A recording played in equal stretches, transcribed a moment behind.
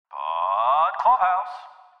Clubhouse.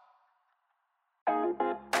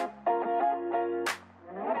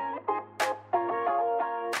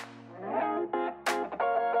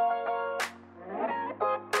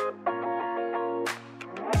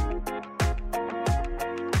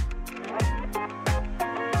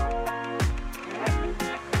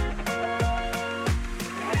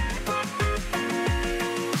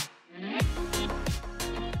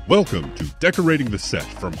 Welcome to Decorating the Set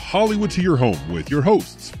from Hollywood to Your Home with your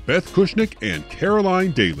hosts, Beth Kushnick and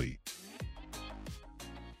Caroline Daly.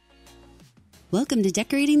 Welcome to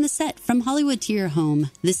Decorating the Set from Hollywood to Your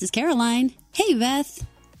Home. This is Caroline. Hey, Beth.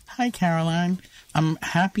 Hi, Caroline. I'm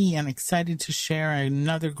happy and excited to share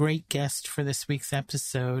another great guest for this week's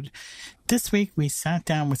episode. This week, we sat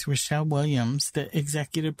down with Rachelle Williams, the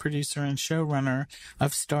executive producer and showrunner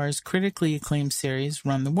of Starz' critically acclaimed series,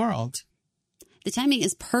 Run the World. The timing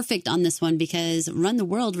is perfect on this one because Run the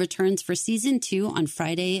World returns for Season 2 on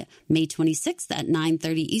Friday, May 26th at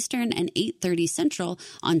 9:30 Eastern and 8:30 Central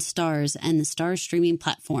on Starz and the Starz streaming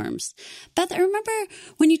platforms. Beth, I remember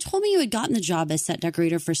when you told me you had gotten the job as set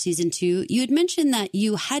decorator for Season 2, you had mentioned that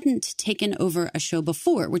you hadn't taken over a show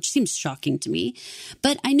before, which seems shocking to me.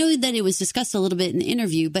 But I know that it was discussed a little bit in the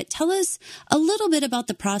interview, but tell us a little bit about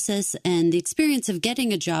the process and the experience of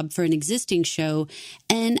getting a job for an existing show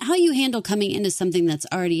and how you handle coming into something that's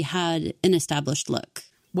already had an established look.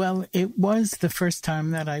 Well, it was the first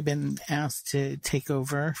time that I've been asked to take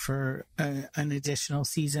over for an additional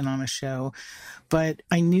season on a show. But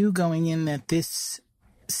I knew going in that this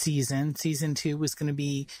season 2, was going to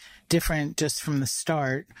be different just from the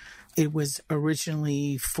start. It was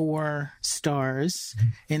originally 4 stars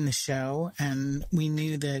in the show, and we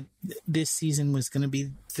knew that this season was going to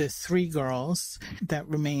be the 3 girls that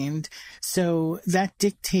remained. So that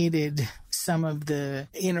dictated some of the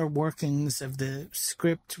inner workings of the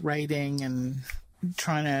script writing and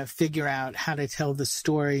trying to figure out how to tell the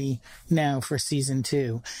story now for Season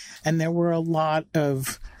 2. And there were a lot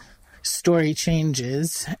of story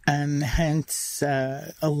changes and hence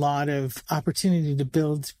a lot of opportunity to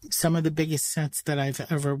build some of the biggest sets that I've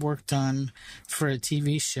ever worked on for a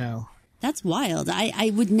TV show. That's wild.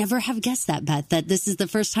 I would never have guessed that, Beth, that this is the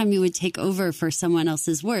first time you would take over for someone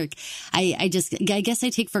else's work. I guess I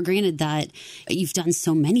take for granted that you've done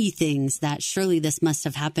so many things that surely this must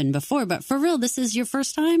have happened before. But for real, this is your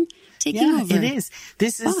first time taking over? Yeah, it is.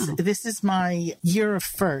 This is my year of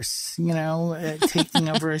firsts, taking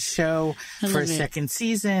over a show for a second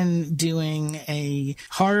season, doing a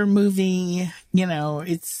horror movie.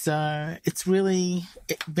 It's really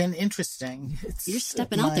been interesting. You're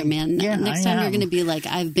stepping out there, man. Yeah, next time you're going to be like,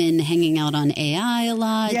 I've been hanging out on AI a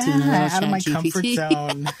lot. Yeah, out of my comfort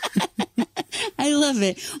zone. I love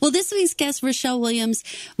it. Well, this week's guest, Rachelle Williams,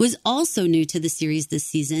 was also new to the series this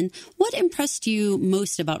season. What impressed you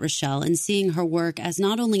most about Rachelle and seeing her work as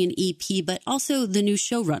not only an EP, but also the new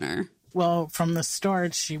showrunner? Well, from the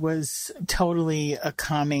start, she was totally a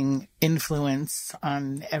calming influence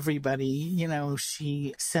on everybody.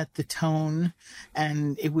 She set the tone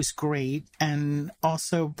and it was great, and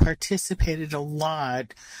also participated a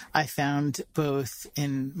lot, I found, both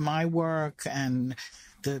in my work and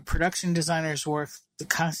the production designer's work, the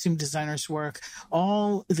costume designer's work,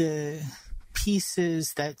 all the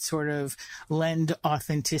pieces that sort of lend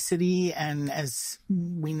authenticity. And as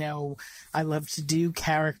we know, I love to do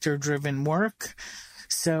character-driven work.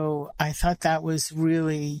 So I thought that was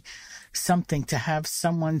really something to have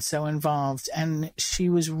someone so involved. And she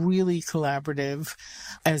was really collaborative.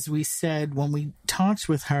 As we said, when we talked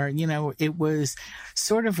with her, it was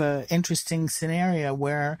sort of an interesting scenario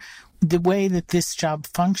where the way that this job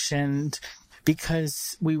functioned,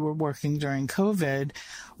 because we were working during COVID,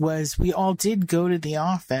 was we all did go to the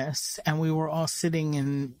office and we were all sitting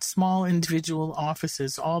in small individual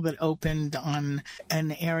offices, all that opened on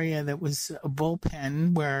an area that was a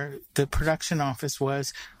bullpen where the production office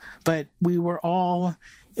was. But we were all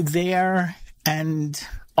there and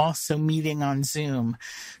also meeting on Zoom.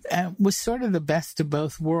 Was sort of the best of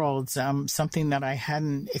both worlds, something that I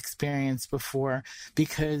hadn't experienced before,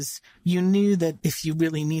 because you knew that if you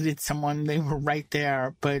really needed someone, they were right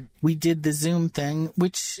there. But we did the Zoom thing,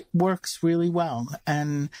 which works really well.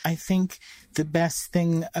 And I think the best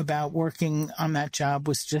thing about working on that job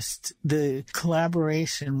was just the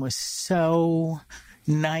collaboration was so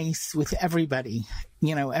nice with everybody,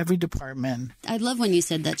 every department. I love when you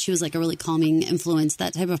said that she was like a really calming influence.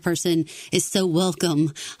 That type of person is so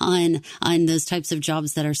welcome on those types of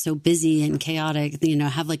jobs that are so busy and chaotic.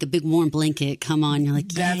 Have like a big warm blanket come on. You're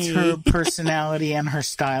like, yay. That's her personality and her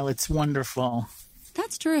style. It's wonderful. That's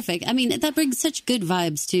That's terrific. I mean, that brings such good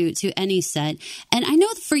vibes to any set. And I know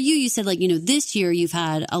for you, you said, like, you know, this year you've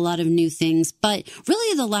had a lot of new things, but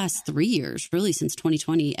really the last 3 years, really since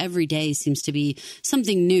 2020, every day seems to be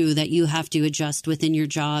something new that you have to adjust within your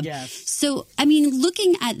job. Yes. So, I mean,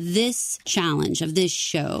 looking at this challenge of this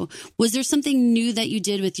show, was there something new that you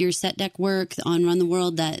did with your set deck work on Run the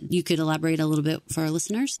World that you could elaborate a little bit for our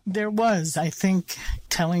listeners? There was, I think,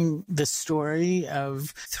 telling the story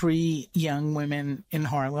of 3 young women in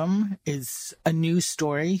Harlem is a new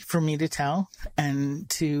story for me to tell and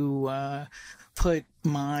to put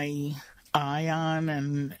my eye on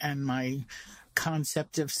and my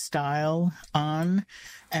concept of style on.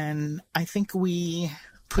 And I think we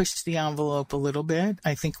pushed the envelope a little bit.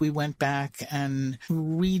 I think we went back and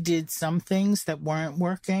redid some things that weren't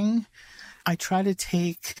working. I try to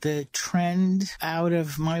take the trend out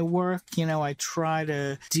of my work. You know, I try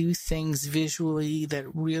to do things visually that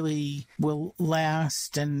really will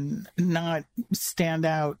last and not stand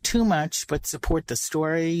out too much, but support the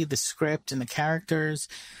story, the script, and the characters.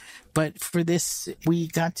 But for this, we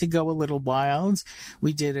got to go a little wild.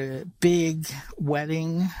 We did a big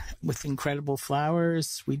wedding with incredible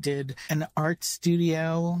flowers. We did an art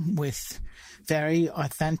studio with very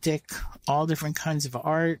authentic, all different kinds of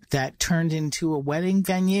art that turned into a wedding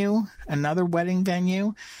venue, another wedding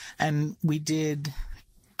venue. And we did,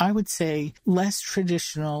 I would say, less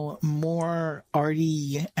traditional, more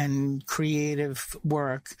arty and creative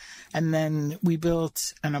work. And then we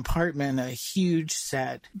built an apartment, a huge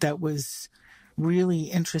set that was really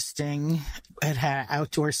interesting. It had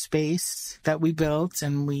outdoor space that we built,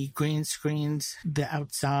 and we green screened the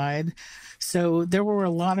outside. So there were a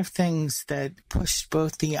lot of things that pushed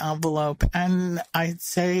both the envelope, and I'd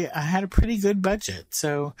say I had a pretty good budget.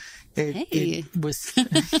 So it was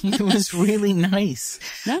it was really nice.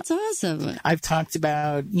 That's awesome. I've talked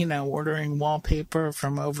about, you know, ordering wallpaper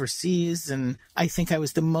from overseas, and I think I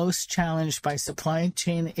was the most challenged by supply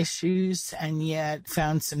chain issues, and yet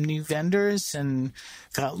found some new vendors and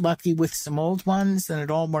got lucky with some old ones, and it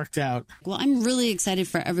all worked out. Well, I'm really excited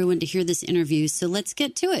for everyone to hear this interview, so let's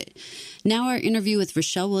get to it. Now our interview with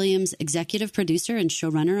Rachelle Williams, executive producer and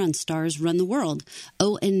showrunner on Starz Run the World.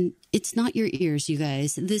 Oh, and it's not your ears, you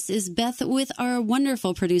guys. This is Beth with our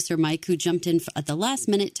wonderful producer, Mike, who jumped in at the last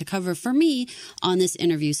minute to cover for me on this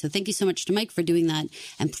interview. So thank you so much to Mike for doing that.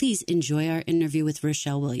 And please enjoy our interview with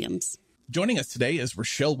Rachelle Williams. Joining us today is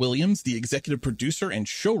Rachelle Williams, the executive producer and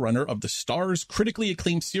showrunner of the Starz critically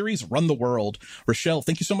acclaimed series Run the World. Rachelle,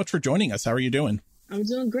 thank you so much for joining us. How are you doing? I'm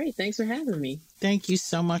doing great. Thanks for having me. Thank you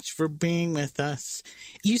so much for being with us.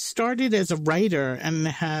 You started as a writer and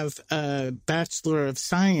have a Bachelor of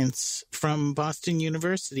Science from Boston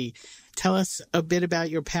University. Tell us a bit about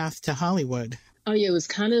your path to Hollywood. Oh, yeah, it was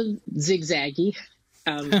kind of zigzaggy.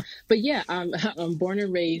 But yeah, I'm born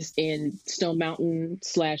and raised in Stone Mountain /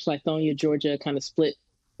 Lithonia, Georgia, kind of split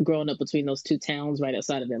growing up between those 2 towns right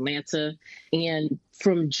outside of Atlanta. And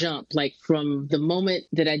from jump, like from the moment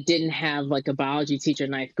that I didn't have like a biology teacher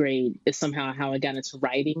in 9th grade is somehow how I got into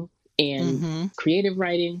writing and creative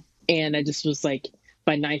writing. And I just was like,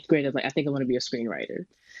 by 9th grade, I was like, I think I want to be a screenwriter.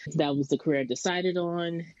 That was the career I decided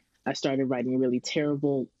on. I started writing really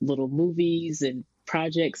terrible little movies and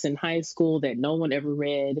projects in high school that no one ever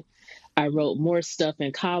read. I wrote more stuff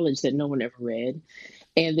in college that no one ever read.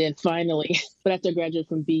 And then finally, but after I graduated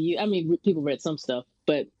from BU, I mean, people read some stuff,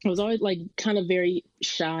 but I was always like kind of very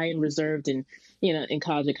shy and reserved. And, you know, in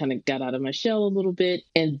college, I kind of got out of my shell a little bit.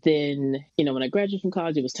 And then, you know, when I graduated from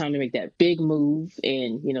college, it was time to make that big move.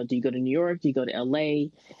 And, you know, do you go to New York? Do you go to LA?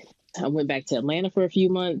 I went back to Atlanta for a few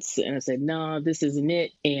months and I said, no, this isn't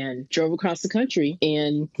it. And drove across the country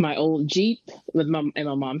in my old Jeep and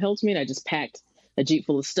my mom helped me. And I just packed a Jeep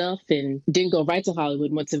full of stuff and didn't go right to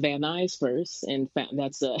Hollywood. Went to Van Nuys first and found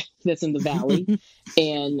that's in the Valley.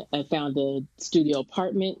 And I found a studio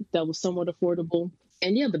apartment that was somewhat affordable.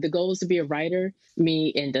 And yeah, but the goal was to be a writer.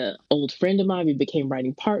 Me and an old friend of mine, we became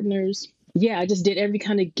writing partners. Yeah, I just did every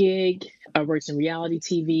kind of gig. I worked in reality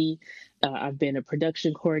TV. I've been a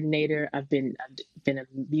production coordinator. I've been a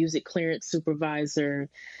music clearance supervisor.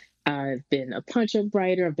 I've been a punch-up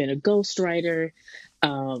writer. I've been a ghostwriter,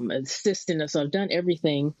 assistant. So I've done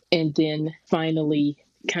everything. And then finally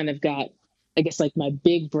kind of got, I guess, like my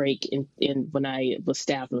big break in when I was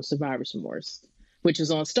staffed on Survivor's Remorse, which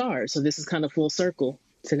was on Starz. So this is kind of full circle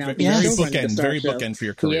to now be very a showrunner at the Starz very show. bookend for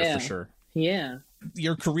your career, Yeah. for sure. Yeah.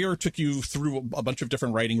 your career took you through a bunch of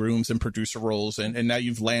different writing rooms and producer roles, and now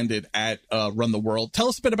you've landed at Run the World. Tell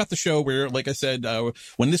us a bit about the show where, like I said,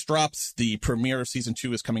 when this drops, the premiere of season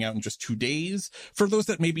 2 is coming out in just 2 days. For those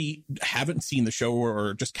that maybe haven't seen the show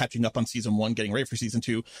or just catching up on season 1, getting ready for season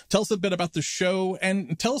 2, tell us a bit about the show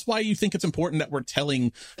and tell us why you think it's important that we're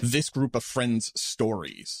telling this group of friends'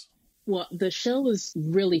 stories. Well, the show was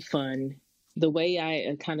really fun. The way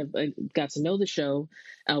I kind of got to know the show,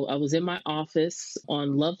 I was in my office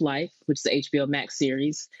on Love Life, which is the HBO Max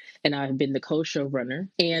series, and I've been the co-showrunner.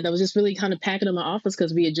 And I was just really kind of packing in my office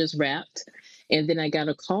because we had just wrapped. And then I got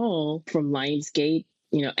a call from Lionsgate,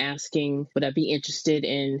 asking would I be interested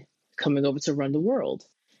in coming over to Run the World.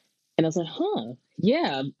 And I was like,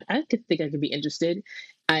 yeah, I could think I could be interested.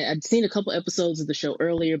 I'd seen a couple episodes of the show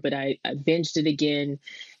earlier, but I binged it again.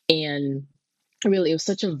 And really, it was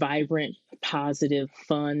such a vibrant, positive,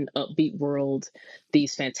 fun, upbeat world.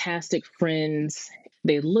 These fantastic friends.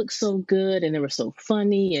 They looked so good and they were so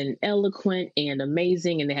funny and eloquent and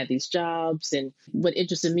amazing. And they had these jobs. And what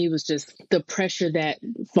interested me was just the pressure that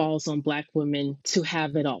falls on Black women to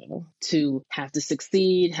have it all, to have to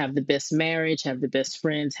succeed, have the best marriage, have the best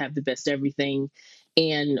friends, have the best everything,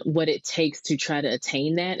 and what it takes to try to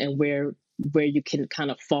attain that and where you can kind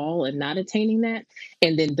of fall and not attaining that.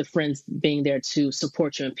 And then the friends being there to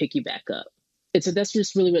support you and pick you back up. And so that's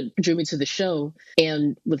just really what drew me to the show.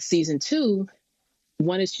 And with season 2,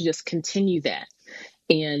 one is to just continue that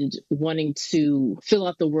and wanting to fill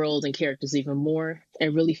out the world and characters even more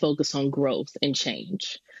and really focus on growth and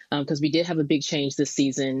change. Because we did have a big change this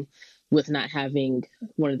season with not having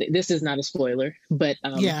this is not a spoiler, but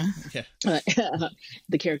the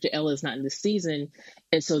character Ella is not in this season.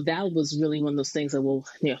 And so that was really one of those things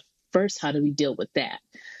that, first, how do we deal with that?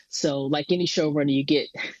 So like any showrunner, you get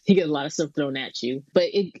a lot of stuff thrown at you, but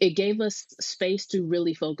it gave us space to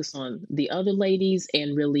really focus on the other ladies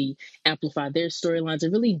and really amplify their storylines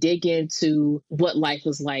and really dig into what life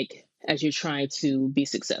was like as you're trying to be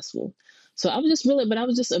successful. So I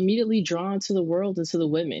was just immediately drawn to the world and to the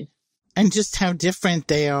women. And just how different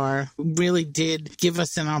they are really did give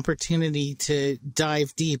us an opportunity to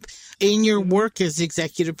dive deep. In your work as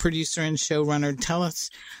executive producer and showrunner, tell us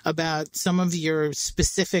about some of your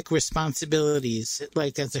specific responsibilities,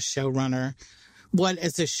 like as a showrunner. What,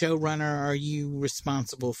 as a showrunner, are you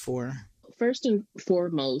responsible for? First and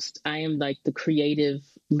foremost, I am like the creative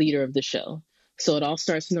leader of the show. So it all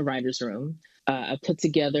starts in the writer's room. I put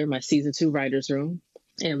together my season 2 writer's room.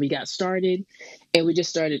 And we got started and we just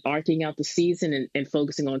started arcing out the season and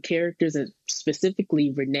focusing on characters and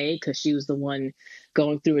specifically Renee, because she was the one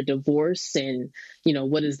going through a divorce and,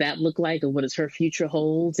 what does that look like and what does her future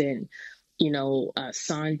hold? And,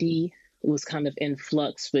 Sandy was kind of in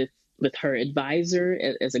flux with her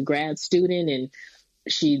advisor as a grad student, and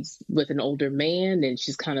she's with an older man and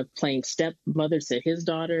she's kind of playing stepmother to his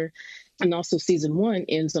daughter. And also season 1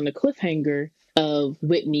 ends on a cliffhanger of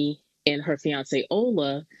Whitney and her fiance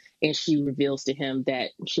Ola, and she reveals to him that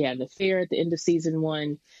she had an affair at the end of season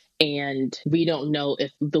 1, and we don't know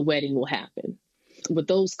if the wedding will happen. With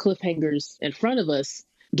those cliffhangers in front of us,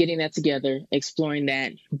 getting that together, exploring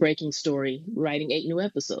that, breaking story, writing 8 new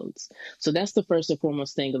episodes. So that's the first and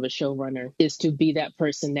foremost thing of a showrunner, is to be that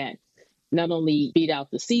person that not only beat out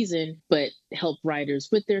the season, but help writers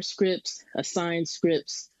with their scripts, assign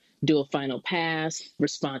scripts, do a final pass,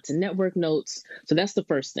 respond to network notes. So that's the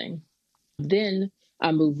first thing. Then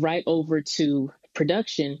I move right over to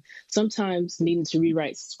production. Sometimes needing to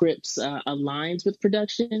rewrite scripts aligns with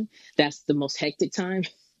production. That's the most hectic time.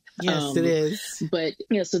 Yes, it is. But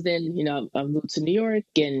so then, I moved to New York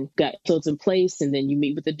and got episodes in place. And then you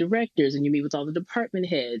meet with the directors and you meet with all the department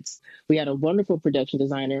heads. We had a wonderful production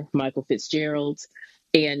designer, Michael Fitzgerald.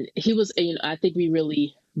 And he was, I think we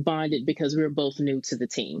really bonded because we were both new to the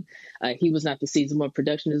team. He was not the season 1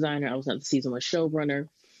 production designer. I was not the season 1 showrunner.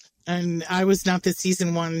 And I was not the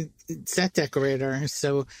season 1 set decorator.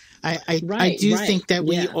 So I do think that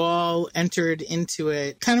we all entered into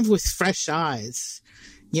it kind of with fresh eyes,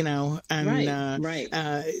 and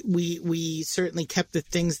we certainly kept the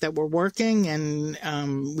things that were working,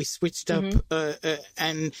 and we switched up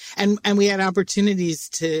and we had opportunities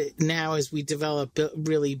to now, as we develop,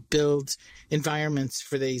 really build environments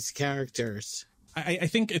for these characters. I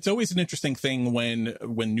think it's always an interesting thing when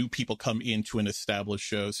new people come into an established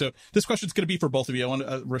show. So this question is going to be for both of you.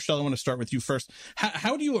 Rachelle, I want to start with you first.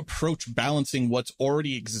 How do you approach balancing what's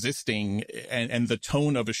already existing and the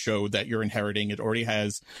tone of a show that you're inheriting? It already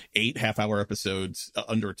has 8 half-hour episodes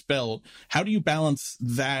under its belt. How do you balance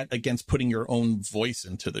that against putting your own voice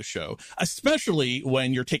into the show, especially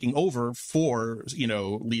when you're taking over for,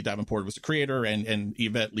 Lee Davenport was the creator and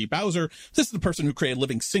Yvette Lee Bowser. This is the person who created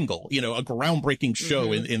Living Single, a groundbreaking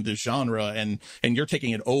show in the genre, and you're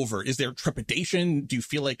taking it over. Is there trepidation? Do you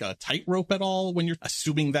feel like a tightrope at all when you're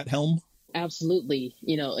assuming that helm? Absolutely.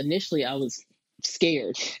 Initially I was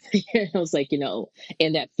scared. I was like,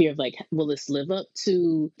 and that fear of like, will this live up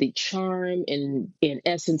to the charm and in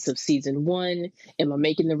essence of season 1? Am I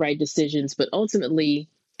making the right decisions? But ultimately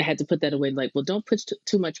I had to put that away. Like, well, don't put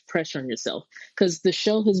too much pressure on yourself, because the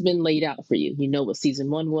show has been laid out for you. You know what season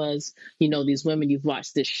 1 was. These women, you've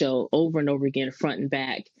watched this show over and over again, front and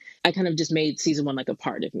back. I kind of just made season 1 like a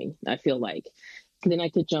part of me, I feel like. And then I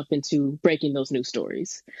could jump into breaking those new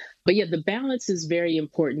stories. But yeah, the balance is very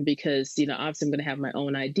important because, obviously I'm going to have my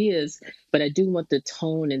own ideas, but I do want the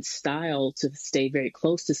tone and style to stay very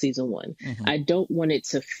close to season 1. I don't want it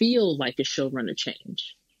to feel like a showrunner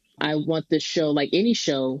change. I want the show, like any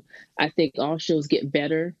show, I think all shows get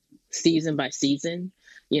better season by season.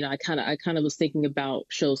 I kind of was thinking about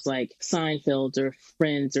shows like Seinfeld or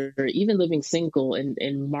Friends or even Living Single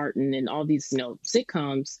and Martin and all these,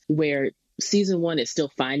 sitcoms where season 1 is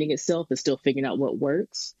still finding itself, is still figuring out what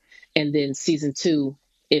works. And then season 2,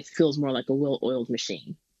 it feels more like a well-oiled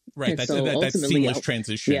machine. Right. That's that seamless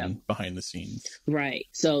transition behind the scenes. Right.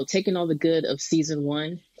 So taking all the good of season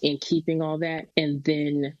 1 and keeping all that, and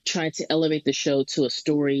then trying to elevate the show to a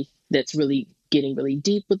story that's really getting really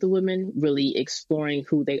deep with the women, really exploring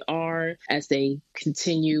who they are as they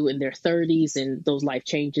continue in their 30s and those life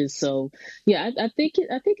changes. So yeah, I think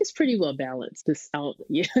it's pretty well balanced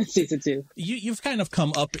season 2. You've kind of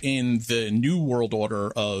come up in the new world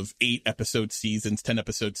order of 8 episode seasons, 10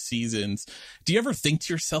 episode seasons. Do you ever think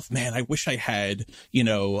to yourself, man, I wish I had,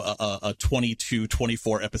 a 22,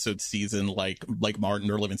 24 episode season like Martin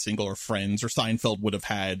or Living Single or Friends or Seinfeld would have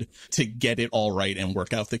had to get it all right and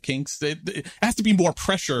work out the kinks? It has to be more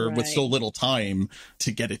pressure with so little time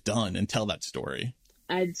to get it done and tell that story.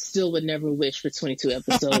 I still would never wish for 22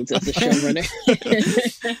 episodes as a showrunner.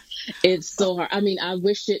 It's so hard. I mean, I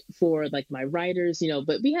wished it for like my writers,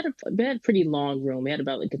 but we had a pretty long room. We had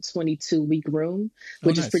about like a 22-week room,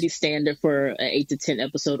 which is pretty standard for an 8 to 10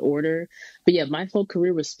 episode order. But yeah, my whole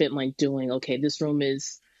career was spent like doing, okay, this room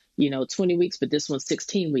is 20 weeks, but this one's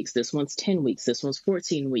 16 weeks. This one's 10 weeks. This one's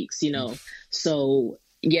 14 weeks, So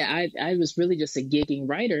yeah, I was really just a gigging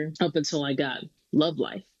writer up until I got Love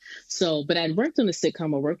Life. So, but I'd worked on the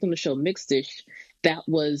sitcom. I worked on the show Mixed Dish. That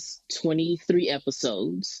was 23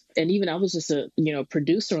 episodes. And even I was just a,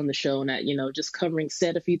 producer on the show, and I, just covering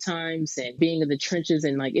set a few times and being in the trenches,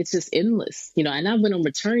 and like, it's just endless, and I went on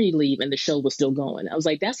maternity leave and the show was still going. I was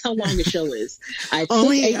like, that's how long the show is. I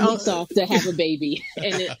took 8 weeks off to have a baby,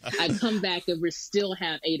 and I come back and we still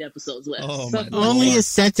have 8 episodes left. Only a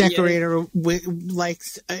set decorator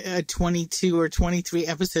likes a 22 or 23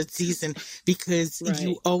 episode season, because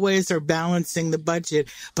you always are balancing the budget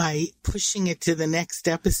by pushing it to the next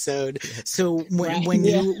episode. So when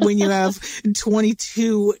you have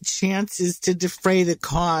 22 chances to defray the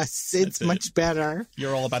costs, it's much better.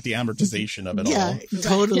 You're all about the amortization of it all. Yeah,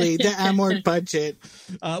 totally. The amort budget.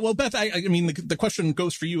 Well, Beth, I mean, the question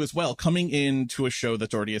goes for you as well. Coming into a show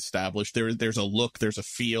that's already established, there's a look, there's a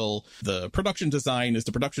feel. The production design is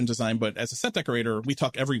the production design, but as a set decorator, we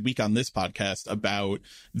talk every week on this podcast about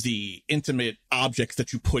the intimate objects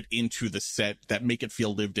that you put into the set that make it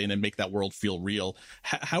feel lived in and make that world feel real.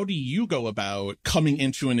 How do you go about coming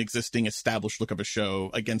into an existing established look of a show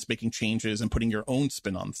against making changes and putting your own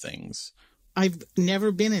spin on things? I've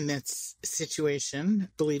never been in that situation,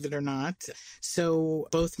 believe it or not. So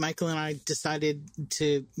both Michael and I decided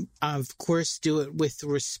to, of course, do it with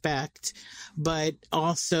respect, but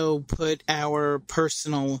also put our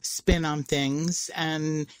personal spin on things.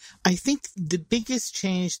 And I think the biggest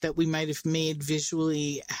change that we might have made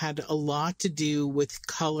visually had a lot to do with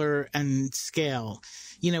color and scale.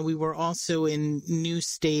 We were also in new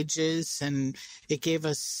stages, and it gave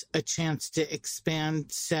us a chance to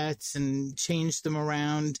expand sets and change them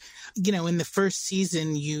around. In the first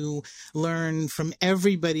season, you learn from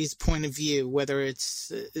everybody's point of view, whether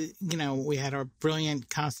it's, we had our brilliant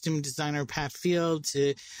costume designer, Pat Field,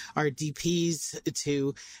 to our DPs,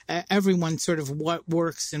 to everyone, sort of what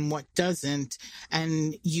works and what doesn't.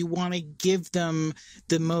 And you want to give them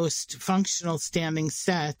the most functional standing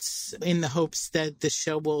sets in the hopes that the show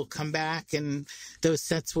show will come back and those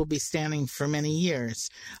sets will be standing for many years.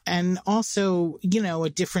 And also, a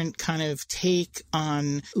different kind of take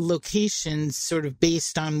on locations sort of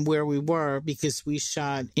based on where we were, because we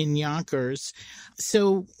shot in Yonkers.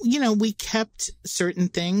 So, we kept certain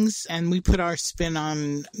things and we put our spin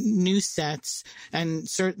on new sets. And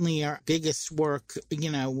certainly our biggest work,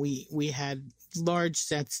 we had large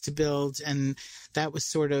sets to build, and that was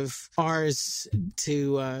sort of ours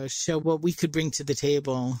to show what we could bring to the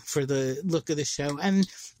table for the look of the show. And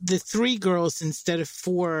the 3 girls instead of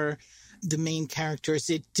 4, the main characters,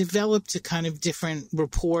 it developed a kind of different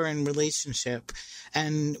rapport and relationship.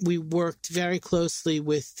 And we worked very closely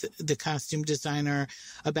with the costume designer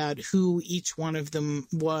about who each one of them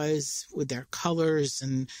was, with their colors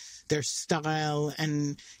and their style.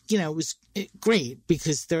 And, it was great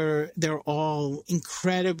because they're all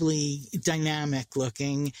incredibly dynamic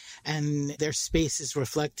looking, and their spaces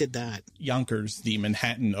reflected that. Yonkers, the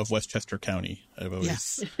Manhattan of Westchester County. I've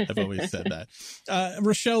always said that.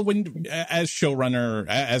 Rachelle, when as showrunner,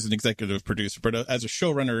 as an executive producer, but as a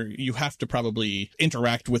showrunner, you have to probably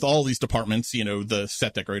interact with all these departments, the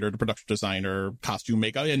set decorator, the production designer, costume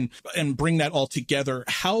maker, and bring that all together.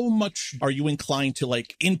 How much are you inclined to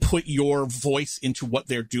input your voice into what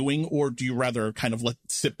they're doing, or do you rather kind of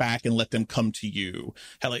sit back and let them come to you?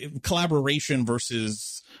 Collaboration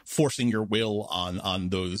versus forcing your will on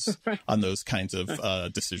those kinds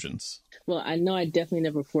of decisions. Well, I know I definitely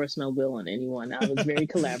never forced my will on anyone. I was very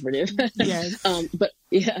collaborative. Yes.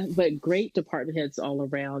 But great department heads all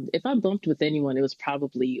around. If I bumped with anyone, it was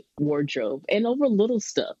probably wardrobe, and over little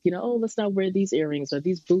stuff. Let's not wear these earrings or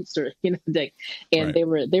these boots, or and right. They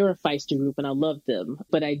were a feisty group, and I loved them.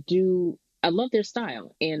 But I love their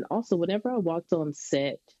style. And also, whenever I walked on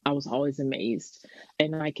set, I was always amazed.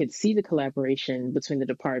 And I could see the collaboration between the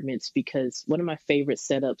departments, because one of my favorite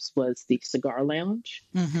setups was the cigar lounge.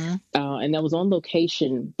 Mm-hmm. And that was on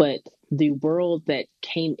location, but the world that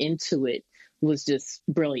came into it was just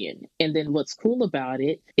brilliant. And then what's cool about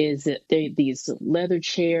it is that these leather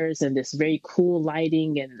chairs and this very cool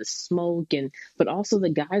lighting and the smoke, but also the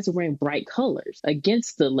guys are wearing bright colors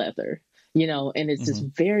against the leather. And it's just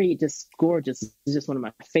very, just gorgeous. It's just one of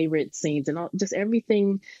my favorite scenes, and just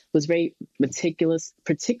everything was very meticulous,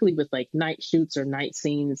 particularly with night shoots or night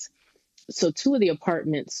scenes. So 2 of the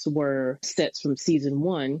apartments were sets from season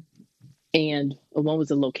 1, and one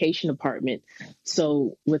was a location apartment.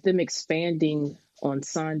 So with them expanding on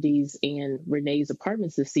Sandy's and Renee's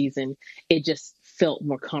apartments this season, it just felt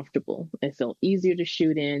more comfortable. It felt easier to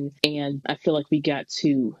shoot in, and I feel like we got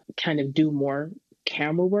to kind of do more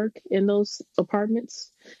camera work in those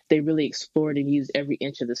apartments. They really explored and used every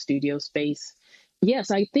inch of the studio space.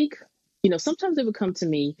 Yes, I think, sometimes they would come to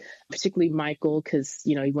me, particularly Michael, because,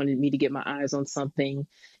 he wanted me to get my eyes on something.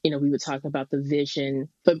 We would talk about the vision.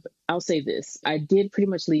 But I'll say this, I did pretty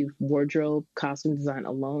much leave wardrobe, costume design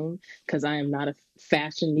alone, because I am not a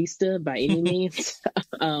fashionista by any means.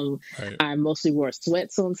 Right. I mostly wore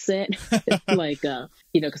sweats on set, because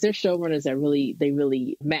they're showrunners that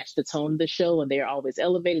really match the tone of the show, and they're always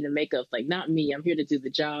elevated in makeup. Not me. I'm here to do the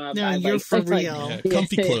job. No, you're for real.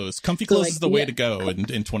 Comfy clothes. Comfy clothes is the way to go in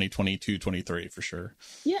 2022, 23 for sure.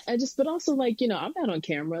 Yeah, but also I'm not on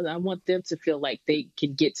camera. I want them to feel like they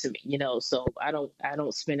can get to me, so I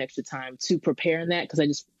don't spend extra time to prepare in that,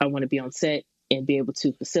 because I want to be on set and be able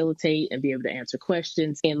to facilitate and be able to answer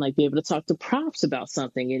questions and be able to talk to props about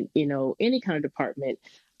something in any kind of department.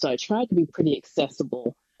 So I tried to be pretty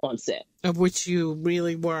accessible on set. Of which you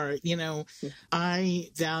really were. I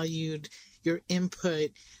valued your input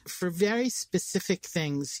for very specific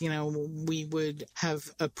things. We would have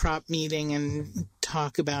a prop meeting and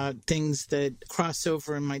talk about things that cross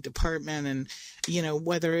over in my department, and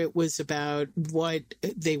whether it was about what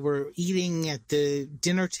they were eating at the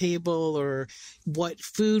dinner table or what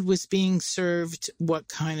food was being served, what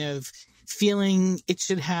kind of feeling it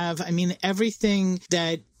should have. I mean, everything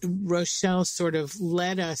that Rachelle sort of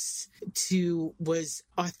led us to was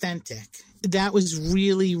authentic. That was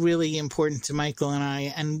really, really important to Michael and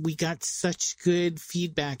I, and we got such good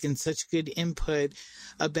feedback and such good input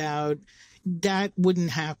about that wouldn't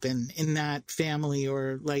happen in that family,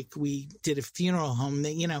 or we did a funeral home,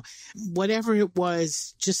 that, whatever it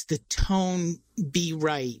was, just the tone be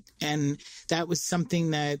right. And that was something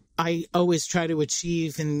that I always try to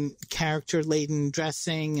achieve in character-laden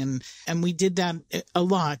dressing. And we did that a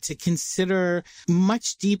lot, to consider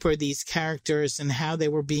much deeper these characters and how they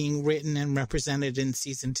were being written and represented in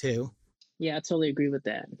season 2. Yeah, I totally agree with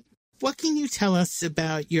that. What can you tell us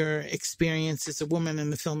about your experience as a woman in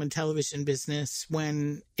the film and television business,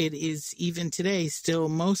 when it is, even today, still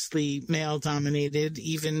mostly male-dominated,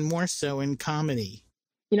 even more so in comedy?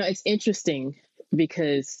 It's interesting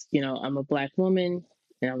because, I'm a Black woman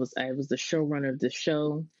and I was the showrunner of the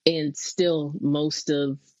show, and still most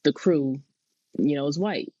of the crew, is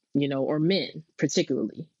white, or men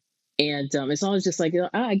particularly. And it's always just like,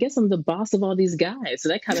 I guess I'm the boss of all these guys. So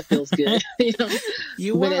that kind of feels good,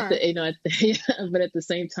 You but are. but at the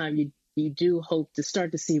same time, you do hope to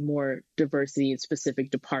start to see more diversity in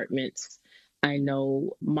specific departments. I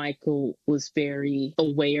know Michael was very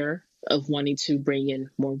aware of wanting to bring in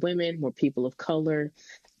more women, more people of color.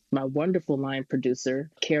 My wonderful line producer,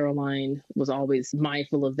 Caroline, was always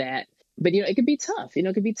mindful of that. But, it could be tough.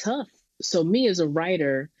 It could be tough. So me as a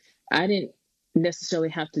writer, I didn't necessarily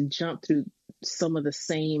have to jump through some of the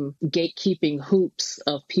same gatekeeping hoops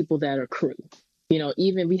of people that are crew.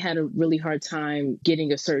 Even we had a really hard time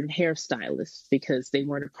getting a certain hairstylist because they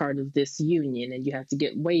weren't a part of this union, and you have to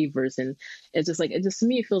get waivers. And it's just like, to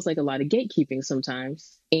me, it feels like a lot of gatekeeping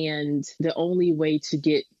sometimes. And the only way to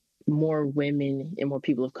get more women and more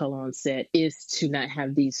people of color on set is to not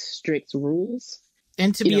have these strict rules.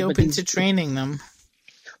 And to be open to training them.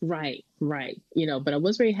 Right. But I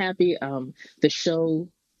was very happy. The show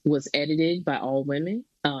was edited by all women,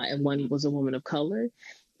 and one was a woman of color.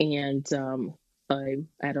 And I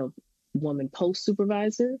had a woman post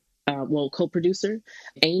supervisor, co-producer,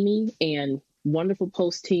 Amy, and wonderful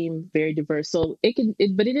post team, very diverse. So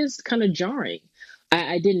but it is kind of jarring.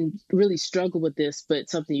 I didn't really struggle with this, but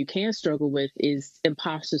something you can struggle with is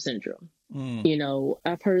imposter syndrome.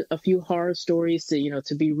 I've heard a few horror stories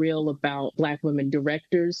to be real about Black women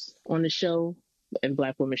directors on the show and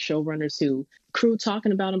Black women showrunners who crew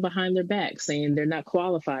talking about them behind their back, saying they're not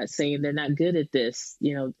qualified, saying they're not good at this.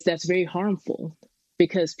 That's very harmful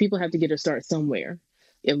because people have to get a start somewhere,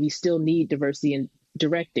 and we still need diversity in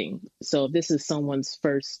directing. So if this is someone's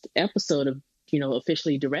first episode of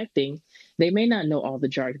officially directing, they may not know all the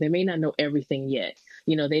jargon. They may not know everything yet.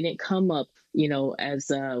 They didn't come up, as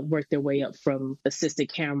work their way up from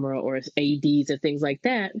assistant camera or ADs and things like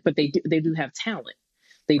that, but they do have talent.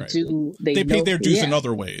 They right. do. They pay their dues in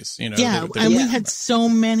other ways, Yeah, and we had so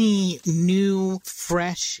many new,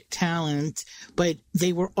 fresh talent, but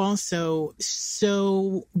they were also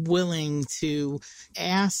so willing to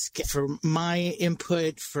ask for my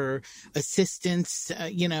input, for assistance.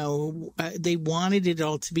 They wanted it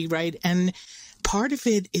all to be right, and part of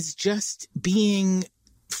it is just being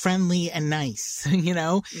friendly and nice.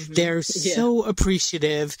 They're so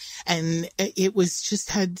appreciative, and it was just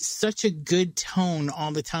had such a good tone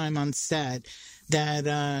all the time on set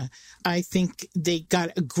that I think they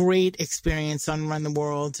got a great experience on Run the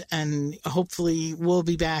World, and hopefully we'll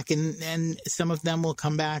be back and some of them will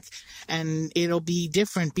come back, and it'll be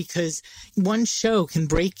different because one show can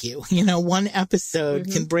break you. One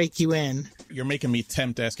episode can break you in. You're making me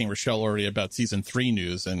tempt asking Rachelle already about season 3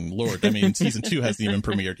 news, and Lord, season 2 hasn't even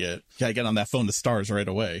premiered yet. Gotta get on that phone to Starz right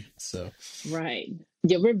away. So right.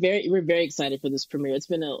 Yeah, we're very excited for this premiere. It's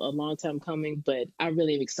been a long time coming, but I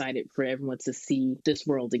really am excited for everyone to see this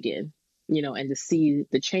world again, and to see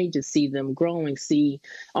the changes, see them growing, see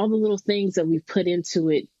all the little things that we've put into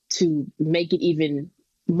it to make it even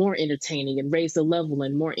more entertaining and raise the level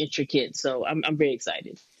and more intricate. So I'm very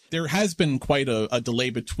excited. There has been quite a delay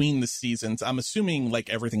between the seasons. I'm assuming, like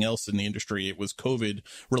everything else in the industry, it was COVID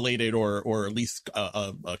related or at least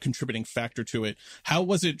a contributing factor to it. How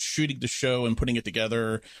was it shooting the show and putting it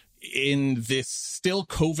together in this still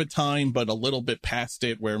COVID time, but a little bit past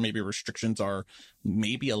it, where maybe restrictions are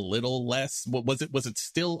maybe a little less? Was it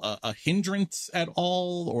still a hindrance at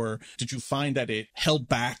all, or did you find that it held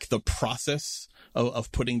back the process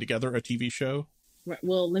of putting together a TV show? Right.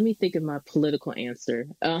 Well, let me think of my political answer.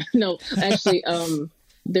 No, actually,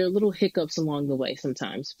 there are little hiccups along the way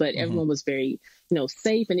sometimes, but everyone was very,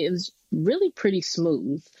 safe, and it was really pretty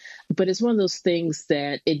smooth. But it's one of those things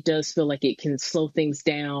that it does feel like it can slow things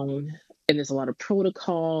down, and there's a lot of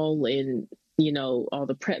protocol, and all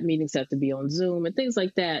the prep meetings have to be on Zoom and things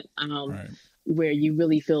like that. Right. Where you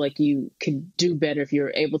really feel like you could do better if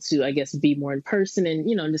you're able to, I guess, be more in person and,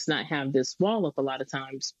 just not have this wall up a lot of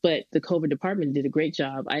times. But the COVID department did a great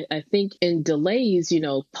job. I think in delays,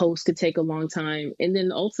 post could take a long time. And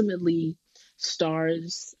then ultimately,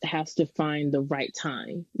 Starz has to find the right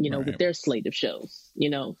time, right. with their slate of shows,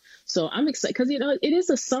 So I'm excited because, it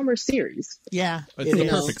is a summer series. Yeah. It's the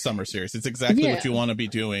perfect summer series. It's exactly what you want to be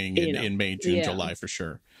doing in May, June, July, for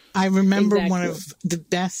sure. I remember one of the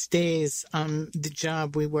best days on the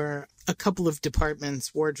job. We were a couple of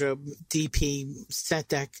departments, wardrobe, DP, set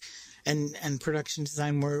deck, and production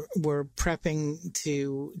design were prepping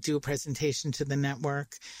to do a presentation to the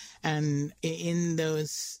network. And in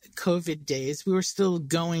those COVID days, we were still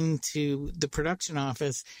going to the production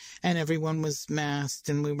office, and everyone was masked,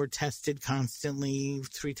 and we were tested constantly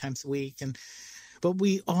 3 times a week. But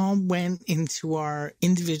we all went into our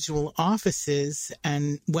individual offices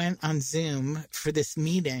and went on Zoom for this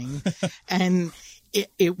meeting. And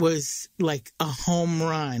it was like a home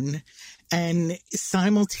run. And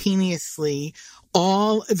simultaneously,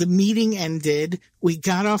 all the meeting ended. We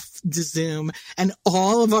got off the Zoom and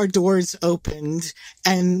all of our doors opened,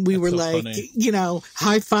 and we were so like, funny.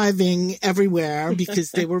 High-fiving everywhere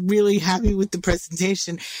because they were really happy with the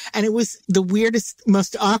presentation. And it was the weirdest,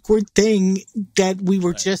 most awkward thing that we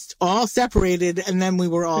were just all separated and then we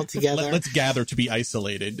were all together. Let's gather to be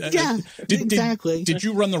isolated. Yeah, exactly. Did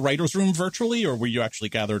you run the writer's room virtually, or were you actually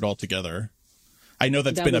gathered all together? I know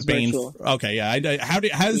that's been a bane. Okay, yeah.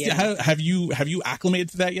 Have you acclimated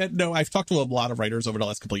to that yet? No, I've talked to a lot of writers over the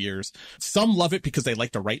last couple of years. Some love it because they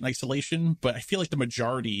like to write in isolation, but I feel like the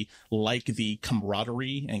majority like the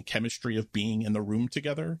camaraderie and chemistry of being in the room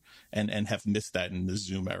together, and have missed that in the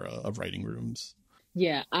Zoom era of writing rooms.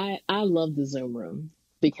 Yeah, I love the Zoom room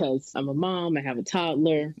because I'm a mom. I have a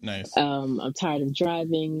toddler. Nice. I'm tired of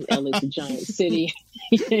driving. LA's a giant city,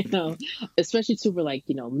 especially too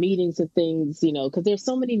for meetings and things, because there's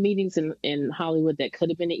so many meetings in Hollywood that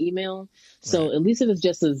could have been an email. So right. At least it was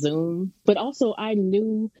just a Zoom. But also I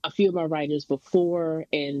knew a few of my writers before,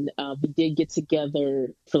 and we did get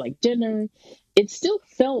together for dinner. It still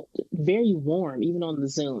felt very warm, even on the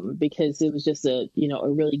Zoom, because it was just a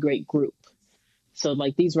really great group. So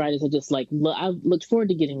these writers are just I looked forward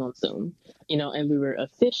to getting on Zoom, and we were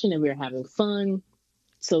efficient and we were having fun.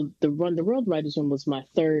 So the Run the World Writers Room was my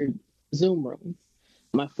third Zoom room.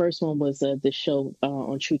 My first one was the show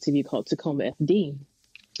on True TV called Tacoma FD,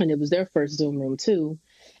 and it was their first Zoom room too.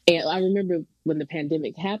 And I remember when the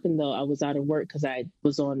pandemic happened, though, I was out of work because I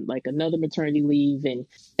was on another maternity leave. And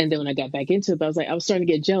then when I got back into it, I was starting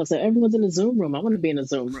to get jealous. Everyone's in a Zoom room. I want to be in a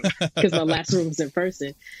Zoom room because my last room was in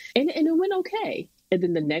person. And it went okay. And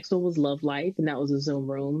then the next one was Love Life, and that was a Zoom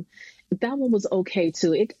room. That one was okay,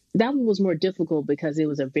 too. That one was more difficult because it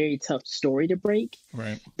was a very tough story to break.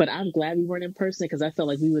 Right. But I'm glad we weren't in person because I felt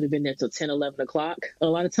like we would have been there till 10, 11 o'clock a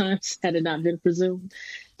lot of times had it not been for Zoom.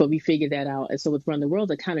 But we figured that out. And so with Run the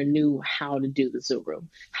World, I kind of knew how to do the Zoom room,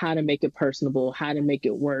 how to make it personable, how to make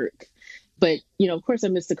it work. But, of course, I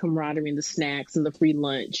miss the camaraderie and the snacks and the free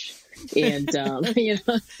lunch. And,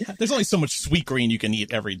 There's only so much sweet green you can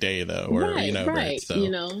eat every day, though. Or, right. So.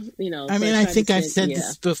 I mean, I think I've said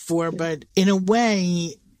this before, but in a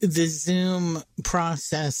way, the Zoom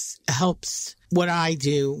process helps what I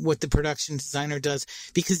do, what the production designer does,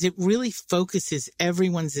 because it really focuses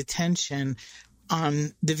everyone's attention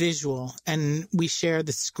on the visual, and we share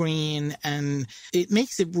the screen, and it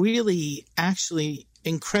makes it really actually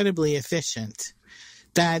incredibly efficient.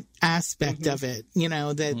 That aspect of it,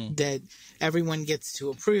 that everyone gets to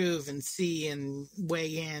approve and see and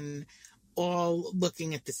weigh in, all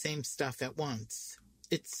looking at the same stuff at once.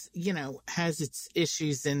 It's, has its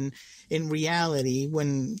issues in reality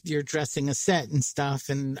when you're dressing a set and stuff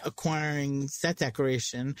and acquiring set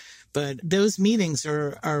decoration. But those meetings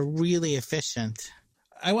are really efficient.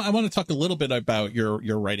 I want to talk a little bit about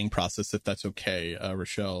your writing process, if that's okay,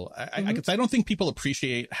 Rachelle. I don't think people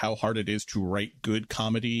appreciate how hard it is to write good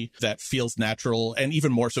comedy that feels natural, and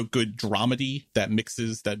even more so good dramedy that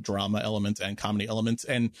mixes that drama elements and comedy elements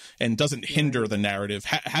and doesn't hinder the narrative.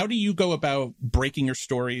 How do you go about breaking your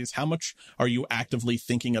stories? How much are you actively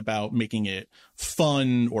thinking about making it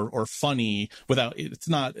fun or funny without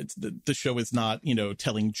the show is not,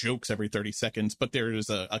 telling jokes every 30 seconds, but there is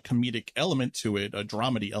a comedic element to it, a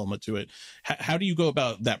dramedy element to it. How do you go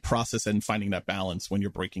about that process and finding that balance when you're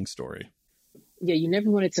breaking story? Yeah, you never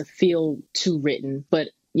want it to feel too written, but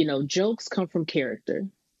jokes come from character.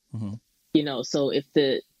 So if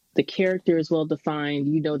the character is well defined,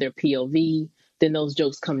 their POV, then those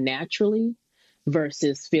jokes come naturally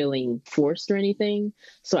versus feeling forced or anything.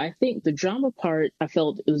 So I think the drama part, I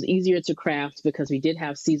felt it was easier to craft because we did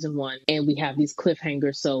have season 1 and we have these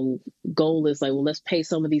cliffhangers. So goal is let's pay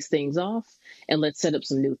some of these things off and let's set up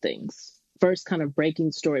some new things. First, kind of breaking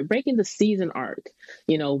the season arc.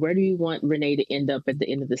 Where do you want Renee to end up at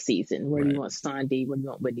the end of the season? Where do you want Sandy? Where do you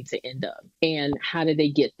want Whitney to end up? And how did they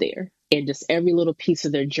get there? And just every little piece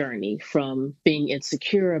of their journey, from being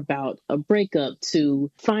insecure about a breakup to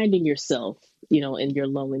finding yourself, in your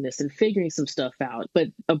loneliness and figuring some stuff out. But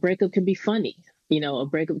a breakup can be funny. A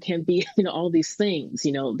breakup can be, all these things,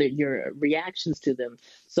 your reactions to them.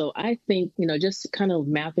 So I think, just kind of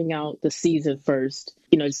mapping out the season first,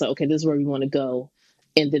 just like, okay, this is where we want to go.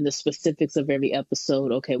 And then the specifics of every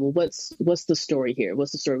episode. Okay, well, what's the story here?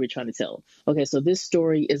 What's the story we're trying to tell? Okay, so this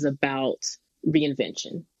story is about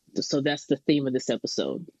reinvention. So that's the theme of this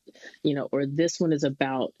episode, or this one is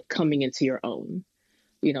about coming into your own,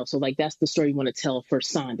 so like that's the story you want to tell for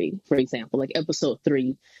Sandy, for example. Like episode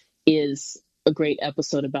 3 is a great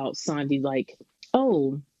episode about Sandy, like,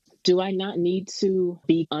 oh, do I not need to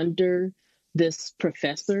be under this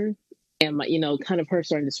professor? And, kind of her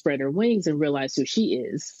starting to spread her wings and realize who she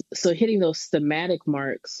is. So hitting those thematic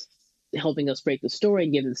marks, helping us break the story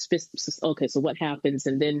and giving okay, so what happens?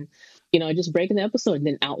 And then, just breaking the episode and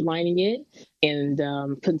then outlining it and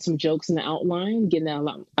putting some jokes in the outline, getting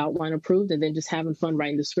that outline approved, and then just having fun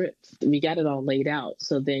writing the script. We got it all laid out.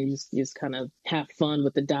 So then you just kind of have fun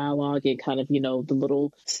with the dialogue and kind of, the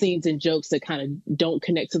little scenes and jokes that kind of don't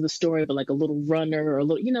connect to the story, but like a little runner or a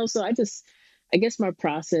little, so I guess my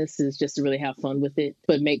process is just to really have fun with it,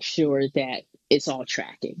 but make sure that it's all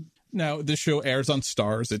tracking. Now, this show airs on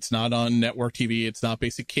Starz. It's not on network TV. It's not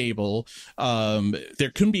basic cable.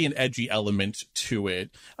 There can be an edgy element to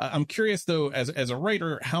it. I'm curious, though, as a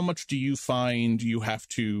writer, how much do you find you have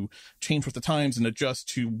to change with the times and adjust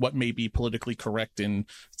to what may be politically correct in,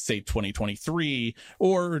 say, 2023?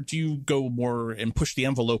 Or do you go more and push the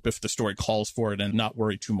envelope if the story calls for it and not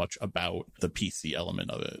worry too much about the PC element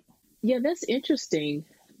of it? Yeah, that's interesting.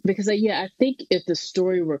 Because, I think if the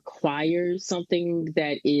story requires something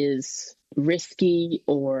that is risky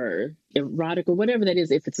or erotic or whatever that is,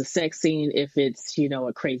 if it's a sex scene, if it's,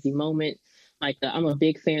 a crazy moment, like I'm a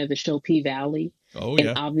big fan of the show P-Valley. Oh, yeah.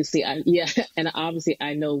 And obviously,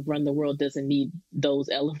 I know Run the World doesn't need those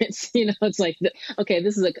elements. It's like, okay,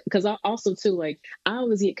 this is because I also, too, like, I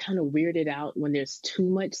always get kind of weirded out when there's too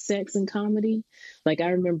much sex in comedy. Like, I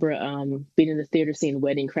remember being in the theater seeing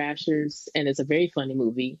Wedding Crashers, and it's a very funny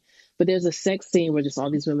movie. But there's a sex scene where just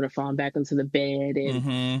all these women are falling back into the bed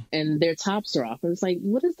and their tops are off. And it's like,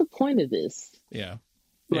 what is the point of this? Yeah.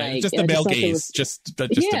 Like, just the male gaze, just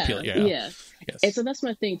appeal. Yeah. Yes. And so that's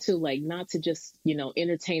my thing too, like not to just,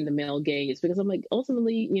 entertain the male gaze, because I'm like,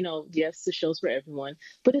 ultimately, yes, the show's for everyone,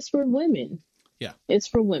 but it's for women. Yeah. It's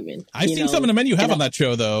for women. I've seen some of the men you have on that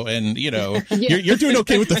show though. And you're doing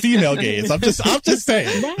okay with the female gaze. I'm just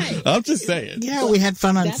saying. Right. I'm just saying. Yeah. We had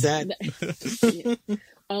fun on set.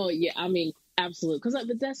 Oh yeah. I mean, absolutely.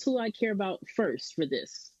 But that's who I care about first for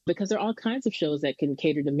this. Because there are all kinds of shows that can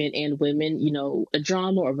cater to men and women, a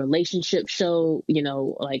drama or relationship show,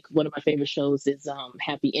 like one of my favorite shows is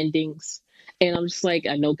Happy Endings. And I'm just like,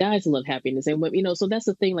 I know guys love happiness and women, so that's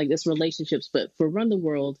the thing, like this relationships. But for Run the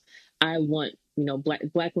World, I want,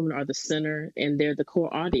 black women are the center and they're the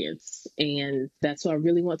core audience. And that's why I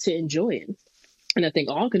really want to enjoy it. And I think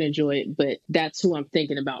all can enjoy it, but that's who I'm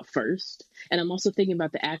thinking about first. And I'm also thinking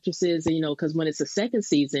about the actresses, because when it's a second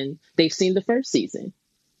season, they've seen the first season.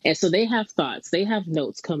 And so they have thoughts, they have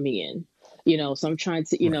notes coming in, so I'm trying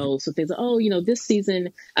to, so things like, this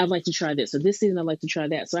season I'd like to try this, or this season I'd like to try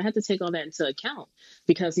that. So I have to take all that into account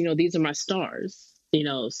because, these are my stars,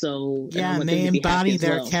 so. Yeah, and they embody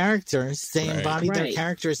their characters. They embody their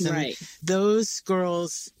characters. And those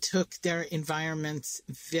girls took their environments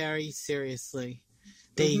very seriously.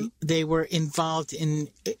 They were involved in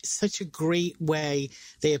such a great way.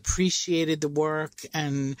 They appreciated the work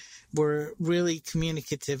and were really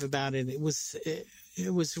communicative about it. It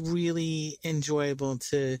was really enjoyable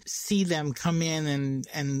to see them come in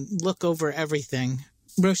and look over everything.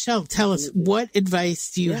 Rachelle, tell us, what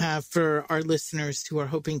advice do you have for our listeners who are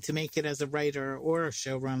hoping to make it as a writer or a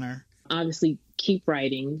showrunner? Obviously, keep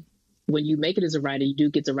writing. When you make it as a writer, you do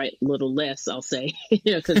get to write a little less, I'll say,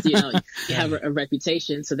 because, you have a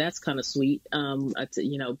reputation. So that's kind of sweet,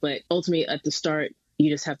 but ultimately at the start, you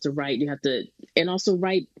just have to write. And also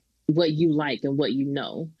write what you like and what you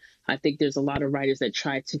know. I think there's a lot of writers that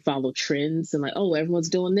try to follow trends and like, oh, everyone's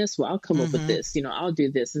doing this. Well, I'll come up with this, I'll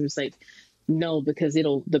do this. And it's like, no, because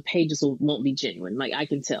the pages won't be genuine. Like I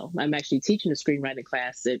can tell. I'm actually teaching a screenwriting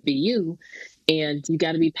class at BU, and you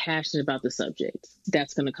got to be passionate about the subject.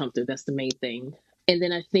 That's going to come through. That's the main thing. And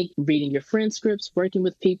then I think reading your friend scripts, working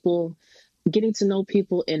with people, getting to know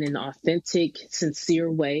people in an authentic,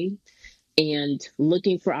 sincere way, and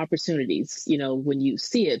looking for opportunities, when you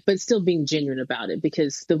see it, but still being genuine about it,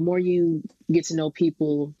 because the more you get to know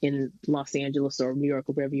people in Los Angeles or New York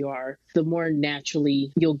or wherever you are, the more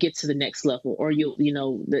naturally you'll get to the next level, or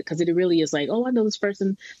because it really is like, oh, I know this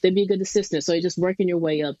person, they'd be a good assistant. So you're just working your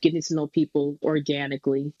way up, getting to know people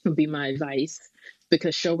organically would be my advice.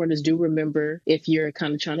 because showrunners do remember if you're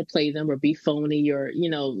kind of trying to play them or be phony, or,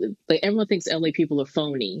 like everyone thinks LA people are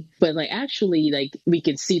phony, but like actually like we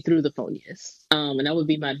can see through the phoniness. And that would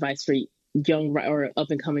be my advice for young or up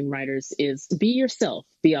and coming writers is be yourself,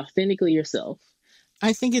 be authentically yourself.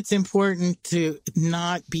 I think it's important to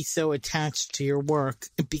not be so attached to your work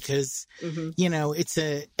because, it's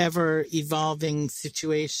a ever evolving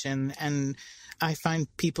situation. And I find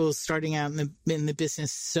people starting out in the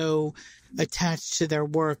business so attached to their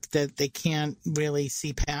work that they can't really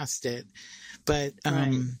see past it. But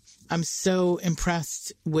I'm so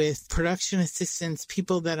impressed with production assistants,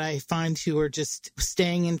 people that I find who are just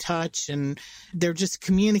staying in touch and they're just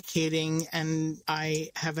communicating, and I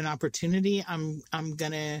have an opportunity. I'm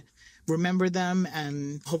going to remember them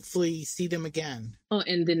and hopefully see them again. Oh,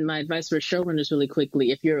 and then my advice for showrunners really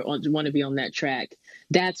quickly, if you want to be on that track,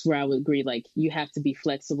 that's where I would agree. Like, you have to be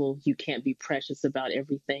flexible. You can't be precious about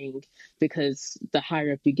everything, because the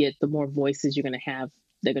higher up you get, the more voices you're going to have.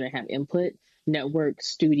 They're going to have input, network,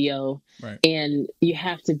 studio, right. And you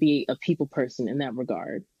have to be a people person in that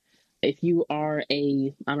regard. If you are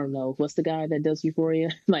I don't know, what's the guy that does Euphoria?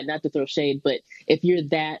 Like, not to throw shade, but if you're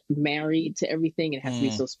that married to everything, it has to be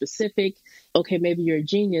so specific. Okay, maybe you're a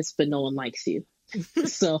genius, but no one likes you.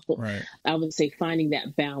 So right. I would say finding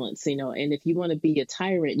that balance, and if you want to be a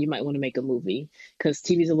tyrant, you might want to make a movie, because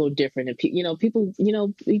TV is a little different. And people,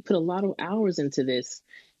 we put a lot of hours into this,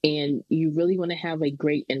 and you really want to have a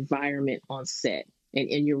great environment on set and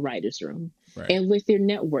in your writer's room. Right. And with your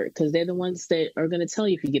network, because they're the ones that are going to tell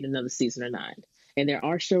you if you get another season or not. And there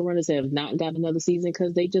are showrunners that have not got another season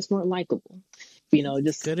because they just weren't likable.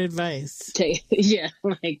 Just good advice. Yeah,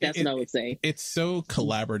 like that's what I would say. It's so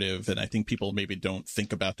collaborative, and I think people maybe don't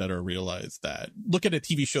think about that or realize that. Look at a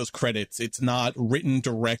TV show's credits. It's not written,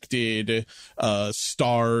 directed,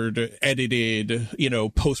 starred, edited,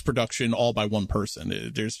 post-production all by one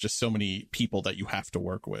person. There's just so many people that you have to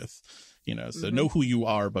work with. So know who you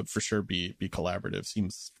are, but for sure be collaborative.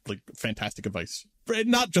 Seems like fantastic advice.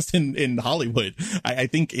 Not just in Hollywood. I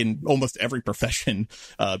think in almost every profession,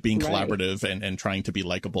 being collaborative and trying to be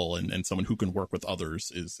likable and someone who can work with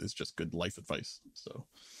others is just good life advice. So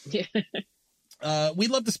yeah. We'd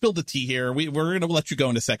love to spill the tea here. We're going to let you go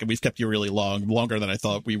in a second. We've kept you really longer than I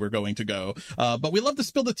thought we were going to go. But we love to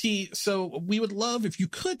spill the tea. So we would love if you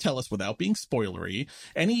could tell us, without being spoilery,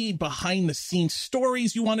 any behind the scenes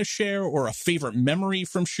stories you want to share, or a favorite memory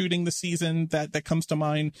from shooting the season that comes to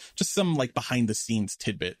mind. Just some like behind the scenes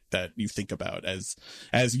tidbit that you think about as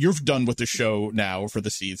you're done with the show now for the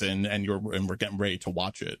season and we're getting ready to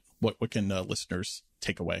watch it. What can listeners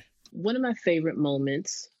take away? One of my favorite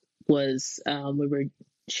moments was we were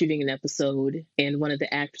shooting an episode, and one of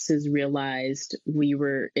the actresses realized we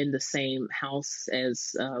were in the same house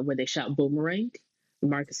as where they shot Boomerang,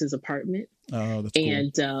 Marcus's apartment. Oh, that's cool.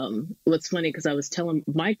 And what's funny, because I was telling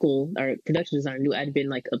Michael, our production designer, knew I'd been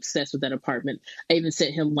like obsessed with that apartment. I even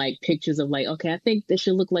sent him like pictures of like, okay, I think this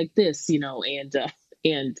should look like this,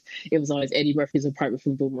 and it was always Eddie Murphy's apartment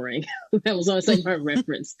from Boomerang. That was always like my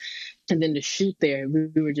reference. And then to shoot there, we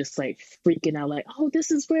were just like freaking out, like, oh, this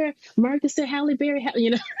is where Marcus and Halle Berry,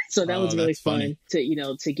 So that was really fun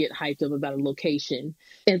to get hyped up about a location.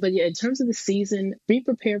 But yeah, in terms of the season, be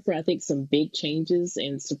prepared for, I think, some big changes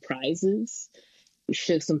and surprises. We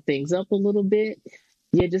shook some things up a little bit.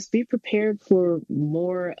 Yeah, just be prepared for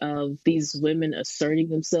more of these women asserting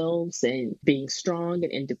themselves and being strong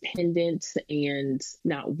and independent and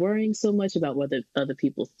not worrying so much about what other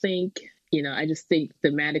people think. I just think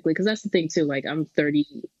thematically, because that's the thing too, like I'm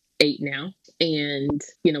 38 now. And,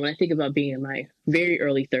 when I think about being in my very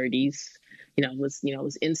early 30s, I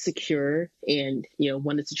was insecure and,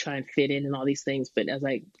 wanted to try and fit in and all these things. But as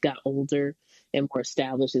I got older and more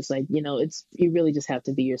established, it's like, you really just have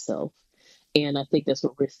to be yourself. And I think that's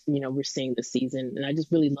what we're seeing this season. And I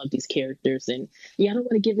just really love these characters. And I don't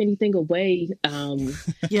want to give anything away.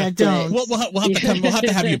 Yeah, don't. We'll have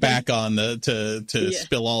to have you back on to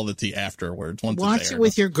spill all the tea afterwards. Watch it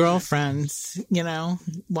with your girlfriends.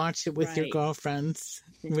 Watch it with your girlfriends.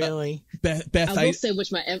 Really, Beth. I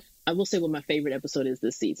will say what my favorite episode is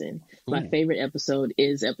this season. Ooh. My favorite episode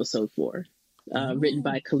is episode 4, written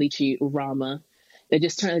by Kalichi Urama.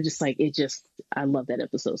 I love that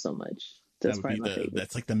episode so much. That's probably my favorite.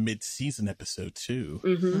 That's like the mid-season episode too.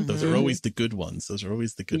 Mm-hmm. Those are always the good ones.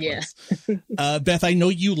 Ones. Beth, I know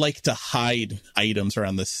you like to hide items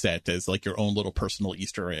around the set as like your own little personal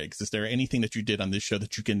Easter eggs. Is there anything that you did on this show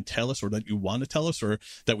that you can tell us, or that you want to tell us, or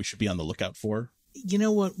that we should be on the lookout for? you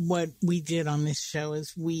know what we did on this show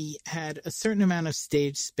is we had a certain amount of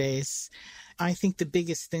stage space. I think the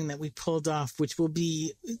biggest thing that we pulled off, which will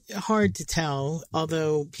be hard to tell,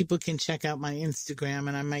 although people can check out my Instagram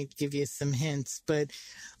and I might give you some hints, but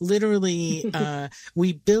literally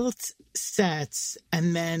we built sets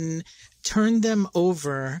and then turned them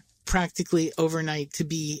over practically overnight to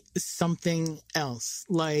be something else.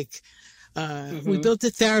 Like we built a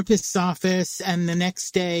therapist's office and the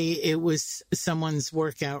next day it was someone's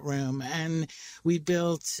workout room, and we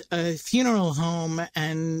built a funeral home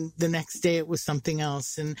and the next day it was something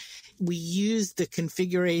else. And we used the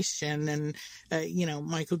configuration and,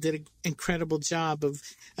 Michael did an incredible job of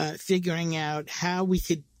figuring out how we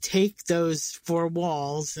could take those four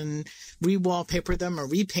walls and re-wallpaper them or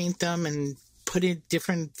repaint them and put in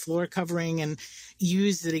different floor covering and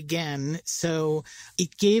use it again. So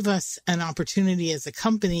it gave us an opportunity as a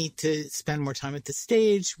company to spend more time at the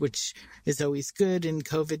stage, which is always good in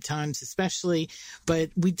COVID times especially.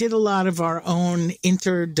 But we did a lot of our own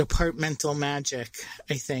interdepartmental magic,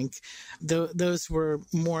 I think. Those were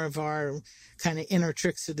more of our kind of inner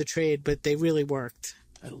tricks of the trade, but they really worked.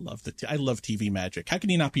 I love I love TV magic. How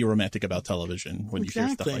can you not be romantic about television when you hear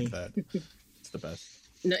stuff like that? It's the best.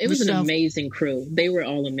 No, it was an amazing crew. They were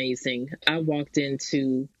all amazing. I walked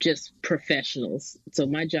into just professionals, so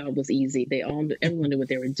my job was easy. Everyone knew what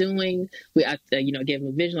they were doing. I gave them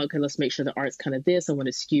a vision. Okay, let's make sure the art's kind of this. I want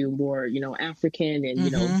to skew more, African and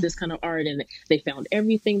this kind of art. And they found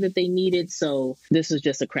everything that they needed. So this was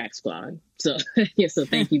just a crack squad. So so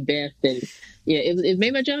thank you, Beth. And it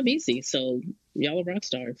made my job easy. So y'all are rock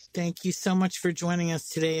stars. Thank you so much for joining us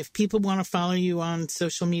today. If people want to follow you on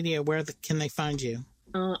social media, where can they find you?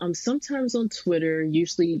 I'm sometimes on Twitter,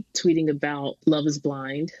 usually tweeting about Love is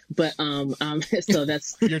Blind, but so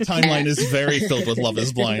that's your timeline is very filled with Love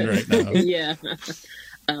is Blind right now. Yeah,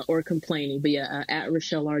 or complaining, but at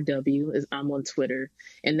Rachelle RW I'm on Twitter,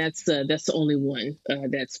 and that's the only one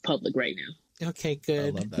that's public right now. Okay,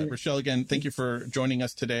 good. I love that. Rachelle, again, thank you for joining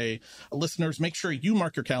us today. Listeners, make sure you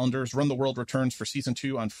mark your calendars. Run the World returns for season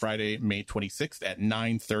 2 on Friday, May 26th at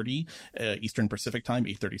 9:30 Eastern Pacific Time,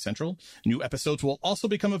 8:30 Central. New episodes will also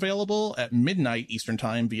become available at midnight Eastern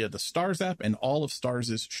Time via the Starz app and all of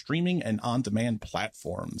Starz's streaming and on-demand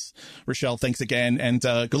platforms. Rachelle, thanks again, and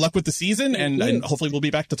good luck with the season, and hopefully we'll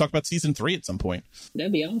be back to talk about season 3 at some point.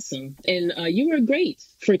 That'd be awesome. And you were great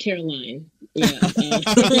for Caroline. Yeah.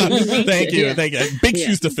 Thank you. Thank you. Big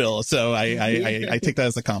shoes to fill. So I take that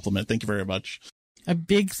as a compliment. Thank you very much. A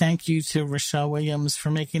big thank you to Rachelle Williams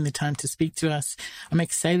for making the time to speak to us. I'm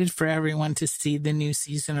excited for everyone to see the new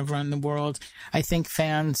season of Run the World. I think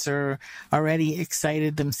fans are already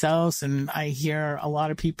excited themselves, and I hear a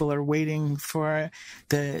lot of people are waiting for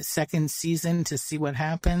the second season to see what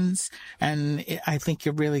happens, and I think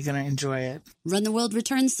you're really going to enjoy it. Run the World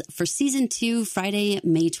returns for season 2 Friday,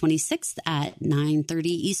 May 26th at 9:30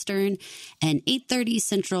 Eastern and 8:30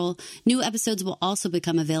 Central. New episodes will also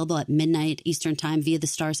become available at midnight Eastern Time via the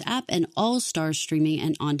Starz app and all Starz streaming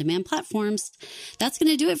and on-demand platforms. That's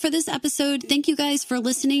going to do it for this episode. Thank you guys for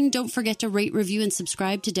listening. Don't forget to rate, review, and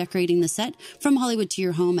subscribe to Decorating the Set from Hollywood to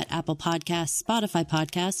Your Home at Apple Podcasts, Spotify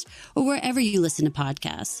Podcasts, or wherever you listen to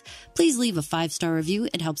podcasts. Please leave a 5-star review.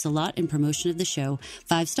 It helps a lot in promotion of the show.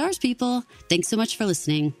 5 stars, people. Thanks so much for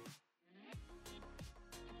listening.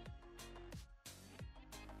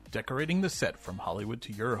 Decorating the Set from Hollywood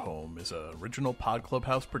to Your Home is an original Pod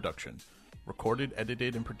Clubhouse production. Recorded,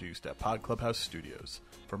 edited, and produced at Pod Clubhouse Studios.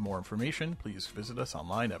 For more information, please visit us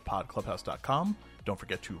online at podclubhouse.com. Don't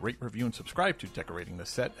forget to rate, review, and subscribe to Decorating the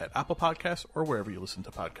Set at Apple Podcasts or wherever you listen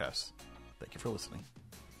to podcasts. Thank you for listening.